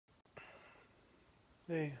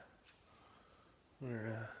Hey,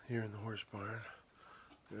 we're here in the horse barn.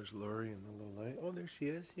 There's Lori in the low light. Oh, there she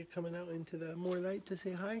is. You're coming out into the more light to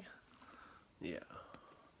say hi? Yeah.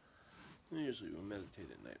 Usually we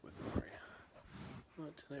meditate at night with Lori. Well,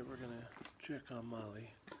 tonight we're going to check on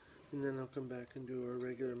Molly. And then I'll come back and do our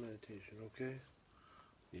regular meditation, okay?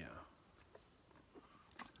 Yeah.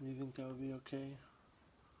 You think that would be okay?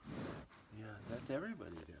 Yeah, that's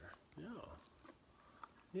everybody there. Yeah.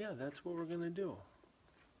 Yeah, that's what we're going to do.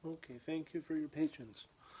 Okay, thank you for your patience.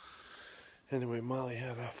 Anyway, Molly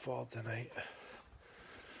had a fall tonight.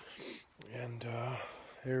 And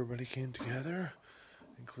everybody came together,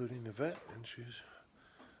 including the vet, and she's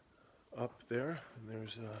up there. And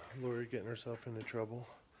there's Lori getting herself into trouble,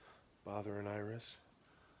 bothering Iris,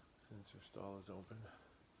 since her stall is open.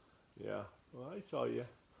 Yeah, well, I saw you.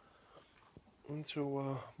 And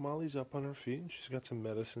so Molly's up on her feet, and she's got some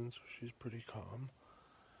medicine, so she's pretty calm.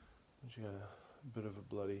 And she got a bit of a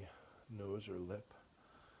bloody nose or lip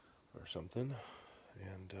or something.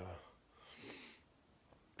 And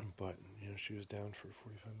but she was down for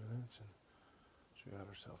 45 minutes, and she got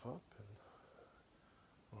herself up, and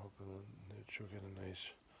we're hoping that she'll get a nice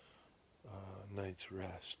night's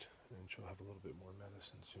rest, and she'll have a little bit more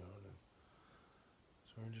medicine soon. And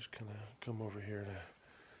so we're just gonna come over here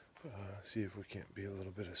to see if we can't be a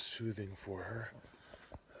little bit of soothing for her,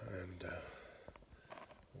 and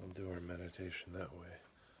we'll do our meditation that way.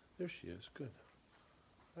 There she is. Good.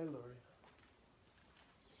 Hi, Lori.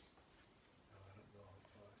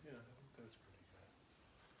 Yeah, I think that's pretty good.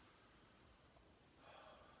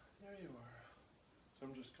 There you are. So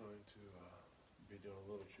I'm just going to be doing a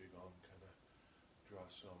little qigong, kind of draw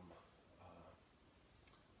some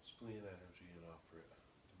spleen energy and offer it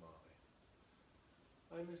to Molly.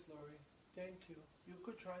 Hi, Miss Lori. Thank you. You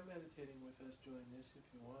could try meditating with us during this if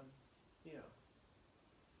you want. Yeah.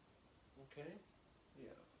 Okay?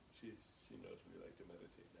 Yeah. She knows we like to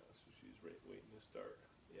meditate now, so she's waiting to start.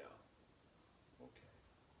 Yeah. Okay.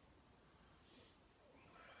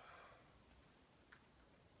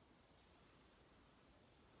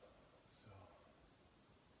 So,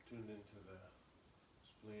 tuned into the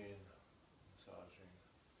spleen, massaging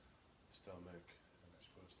the stomach, and I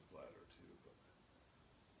suppose the bladder too, but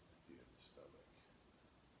the stomach.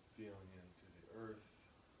 Feeling into the earth.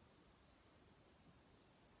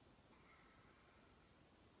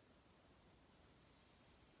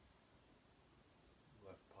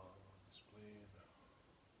 Left palm on the spleen.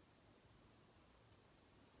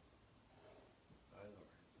 Hi, Lori.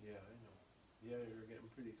 Yeah, I know. Yeah, you're getting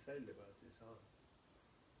pretty excited about this, huh?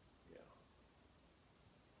 Yeah.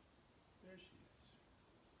 There she is.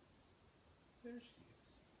 There she is.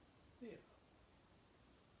 Yeah.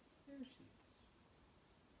 There she is.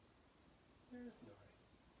 There's Lori.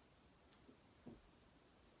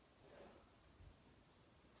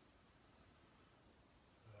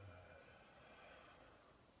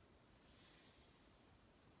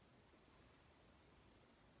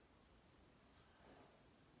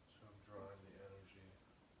 So I'm drawing the energy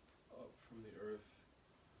up from the earth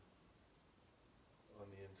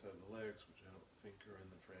on the inside of the legs, which I don't think are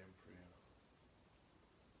in the frame for you.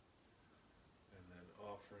 And then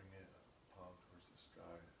offering it palm towards the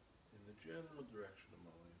sky in the general direction of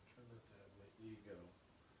Molly. I'm trying not to have my ego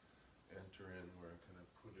enter in where I kind of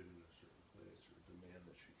put it in a certain place or demand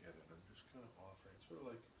that she get it. I'm just kind of offering, sort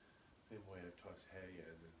of like the same way I toss hay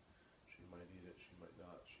in, and she might eat it, she might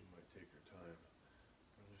not, she might take her time.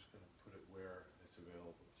 I'm just going to put it where it's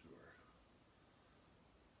available to her.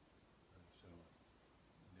 And so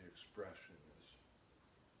the expression is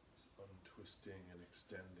untwisting and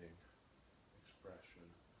extending expression,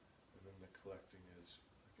 and then the collecting is,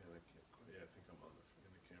 again, I can't quite, yeah, I think I'm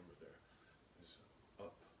in the camera there, is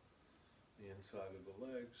up the inside of the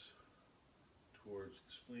legs towards the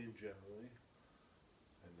spleen generally,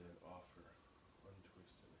 and then offer,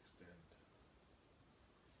 untwist and extend.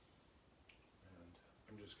 And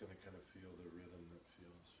I'm just going to kind of feel the rhythm that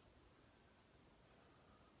feels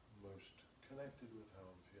most connected with how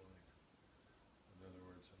I'm feeling. In other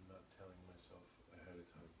words, I'm not telling myself ahead of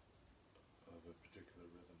time of a particular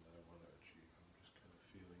rhythm that I want to achieve. I'm just kind of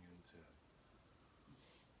feeling into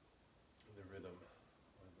the rhythm,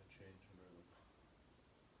 or the change in rhythm.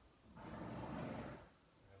 I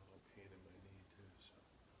got a little pain in my knee too, so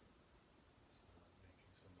it's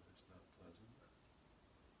making some of this not pleasant.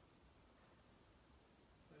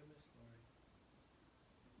 Hi, Miss Lori.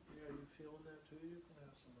 Yeah, are you feeling that too? You can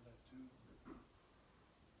have some of that too.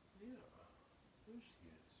 Yeah, there she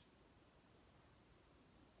is.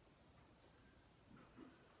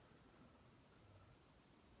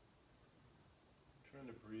 I'm trying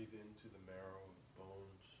to breathe into the marrow of the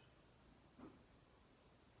bones.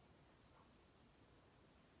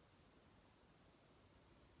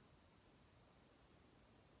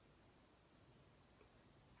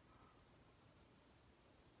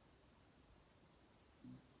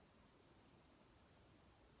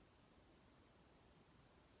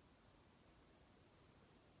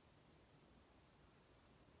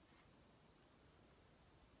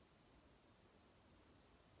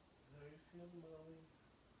 feeling, Molly?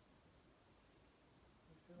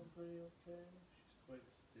 You feeling pretty okay? She's quite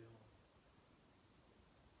still.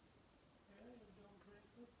 Yeah, you're doing pretty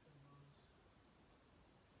good there, Molly.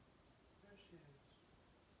 There she is.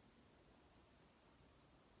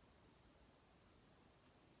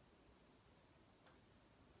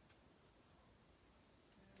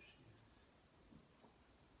 There she is.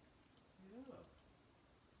 Yeah.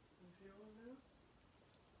 You feeling now?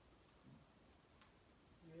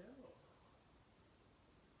 Yeah.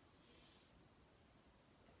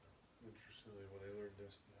 Interestingly, when I learned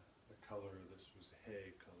this, the color of this was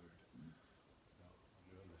hay colored. So I'm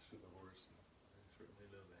doing this with the horse, and I certainly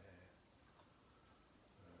know the hay.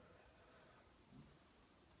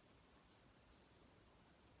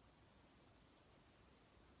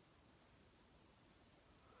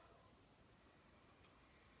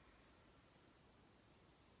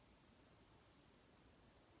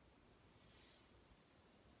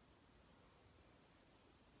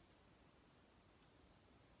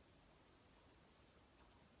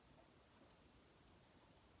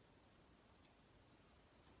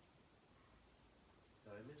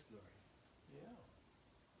 I miss Lori. Yeah.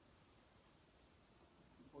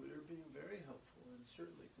 Well, you're being very helpful and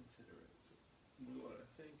certainly considerate. So we want to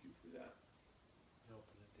thank you for that.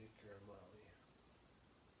 Helping to take care of Molly.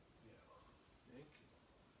 Yeah. Thank you.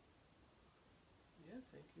 Yeah,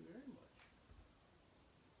 thank you very much.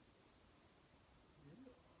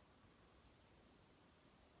 Yeah.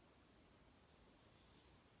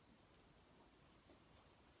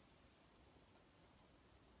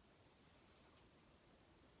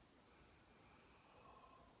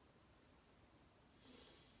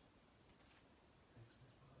 Thanks,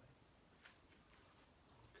 Miss Molly.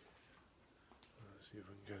 Okay. Let's see if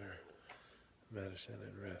we can get her medicine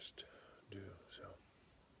and rest due. So,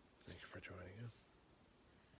 thank you for joining us.